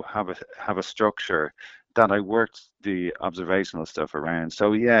 you know, have a structure that I worked the observational stuff around.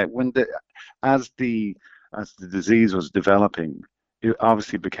 So yeah, as the disease was developing, it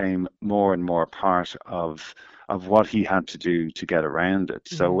obviously became more and more part of what he had to do to get around it.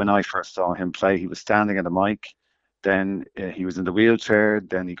 So when I first saw him play, he was standing at a mic, then he was in the wheelchair,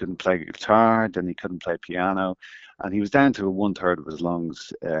 then he couldn't play guitar, then he couldn't play piano, and he was down to 1/3 of his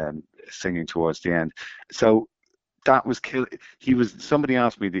lungs singing towards the end. So that was somebody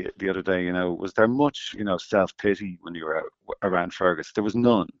asked me the other day, you know, was there much, you know, self-pity when you were around Fergus? There was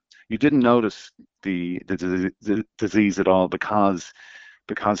none. You didn't notice the disease at all because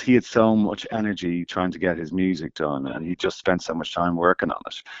he had so much energy trying to get his music done, and he just spent so much time working on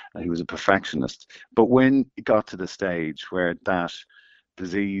it, and he was a perfectionist. But when it got to the stage where that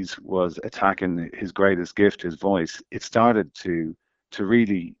disease was attacking his greatest gift, his voice, it started to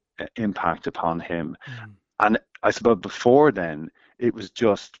really impact upon him. And I suppose before then, it was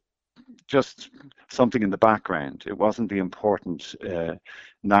just something in the background. It wasn't the important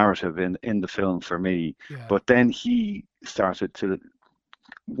narrative in the film for me. But then he started to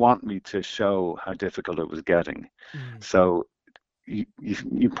want me to show how difficult it was getting. So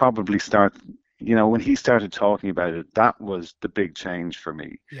you probably start, you know, when he started talking about it, that was the big change for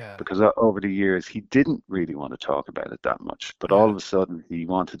me. Because over the years he didn't really want to talk about it that much, but all of a sudden he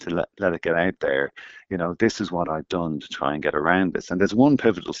wanted to let it get out there. You know, this is what I've done to try and get around this. And there's one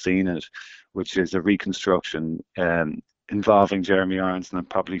pivotal scene in it, which is a reconstruction involving Jeremy Irons, and I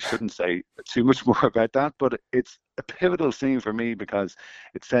probably shouldn't say too much more about that, but it's a pivotal scene for me because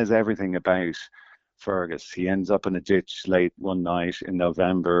it says everything about Fergus. He ends up in a ditch late one night in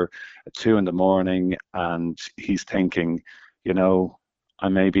November at 2 a.m, and he's thinking, you know, I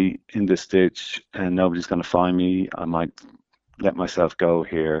may be in this ditch and nobody's going to find me. I might let myself go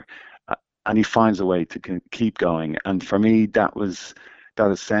here. And he finds a way to keep going. And for me, that is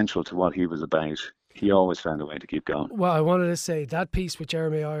central to what he was about. He always found a way to keep going. Well, I wanted to say that piece with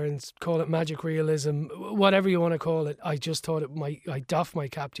Jeremy Irons, call it magic realism, whatever you want to call it, I just thought I doff my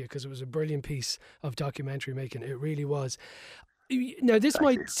cap to you because it was a brilliant piece of documentary making. It really was. Now, this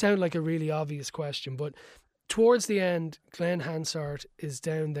might sound like a really obvious question, but towards the end, Glenn Hansard is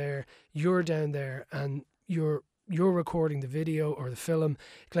down there, you're down there, and you're recording the video or the film.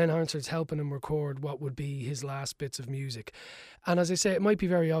 Glenn Hansard's helping him record what would be his last bits of music. And as I say, it might be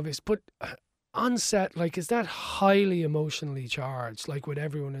very obvious, but on set, like, is that highly emotionally charged? Like, with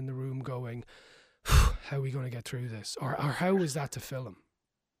everyone in the room going, how are we going to get through this? Or how was that to film?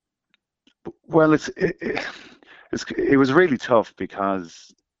 Well, it was really tough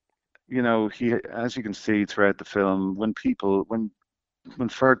because, you know, he, as you can see throughout the film, when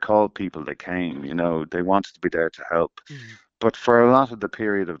Ferg called people, they came, you know, they wanted to be there to help. But for a lot of the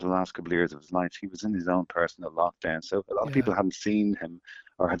period of the last couple of years of his life, he was in his own personal lockdown. So a lot of people hadn't seen him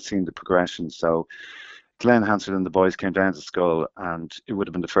or had seen the progression. So Glenn Hansard and the boys came down to Skull, and it would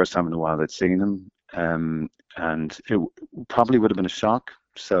have been the first time in a while they'd seen him. And it probably would have been a shock.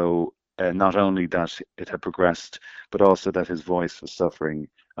 So not only that it had progressed, but also that his voice was suffering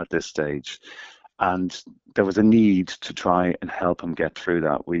at this stage. And there was a need to try and help him get through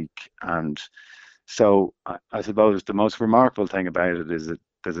that week. And so I suppose the most remarkable thing about it is that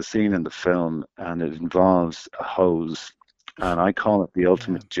there's a scene in the film and it involves a hose. And I call it the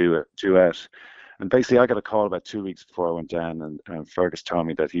ultimate duet. And basically I got a call about 2 weeks before I went down, and Fergus told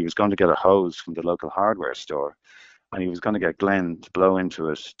me that he was going to get a hose from the local hardware store. And he was going to get Glenn to blow into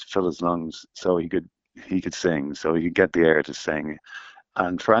it to fill his lungs so he could sing, so he could get the air to sing.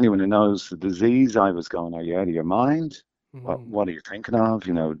 And for anyone who knows the disease, I was going, are you out of your mind? What are you thinking of?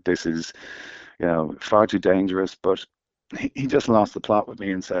 You know, this is, you know, far too dangerous. But he just lost the plot with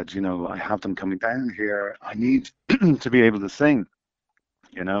me and said, you know, I have them coming down here. I need to be able to sing.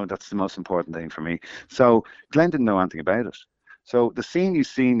 You know, that's the most important thing for me. So Glenn didn't know anything about it. So the scene you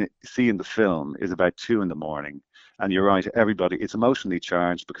see in the film is about 2 a.m. And you're right, everybody, it's emotionally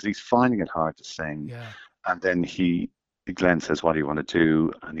charged because he's finding it hard to sing. Yeah. And then Glenn says, what do you want to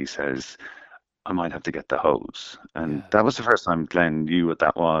do? And he says, I might have to get the hose. And that was the first time Glenn knew what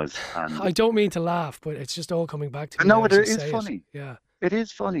that was. And I don't mean to laugh, but it's just all coming back to me. No, it is funny. Yeah. It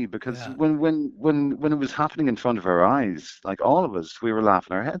is funny because when it was happening in front of our eyes, like all of us, we were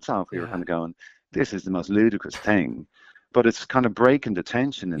laughing our heads off. We were kind of going, this is the most ludicrous thing. But it's kind of breaking the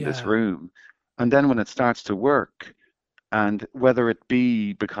tension in this room. And then when it starts to work, and whether it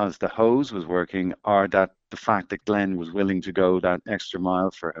be because the hose was working or that the fact that Glenn was willing to go that extra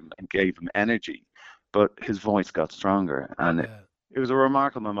mile for him and gave him energy, but his voice got stronger. And it was a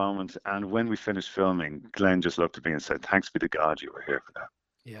remarkable moment. And when we finished filming, Glenn just looked at me and said, thanks be to God you were here for that.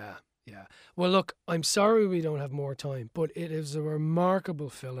 Yeah. Yeah. Well, look, I'm sorry we don't have more time, but it is a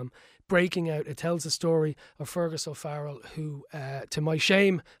remarkable film. Breaking Out, it tells the story of Fergus O'Farrell, who, to my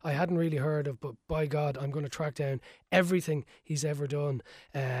shame, I hadn't really heard of, but by God, I'm going to track down everything he's ever done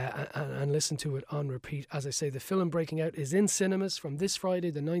and listen to it on repeat. As I say, the film Breaking Out is in cinemas from this Friday,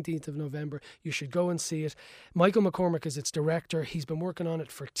 the 19th of November. You should go and see it. Michael McCormack is its director. He's been working on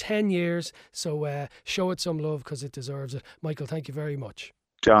it for 10 years, so show it some love because it deserves it. Michael, thank you very much.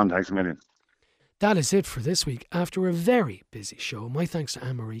 John, thanks a million. That is it for this week. After a very busy show, my thanks to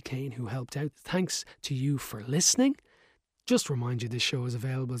Anne-Marie Kane, who helped out. Thanks to you for listening. Just remind you, this show is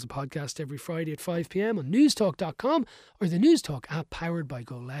available as a podcast every Friday at 5 p.m. on newstalk.com or the Newstalk app powered by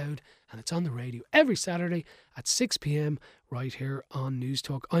Go Loud. And it's on the radio every Saturday at 6 p.m. right here on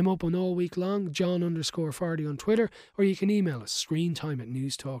Newstalk. I'm open all week long, John_Fardy on Twitter, or you can email us,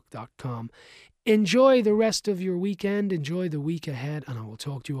 screentime@newstalk.com. Enjoy the rest of your weekend, enjoy the week ahead, and I will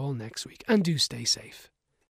talk to you all next week. And do stay safe.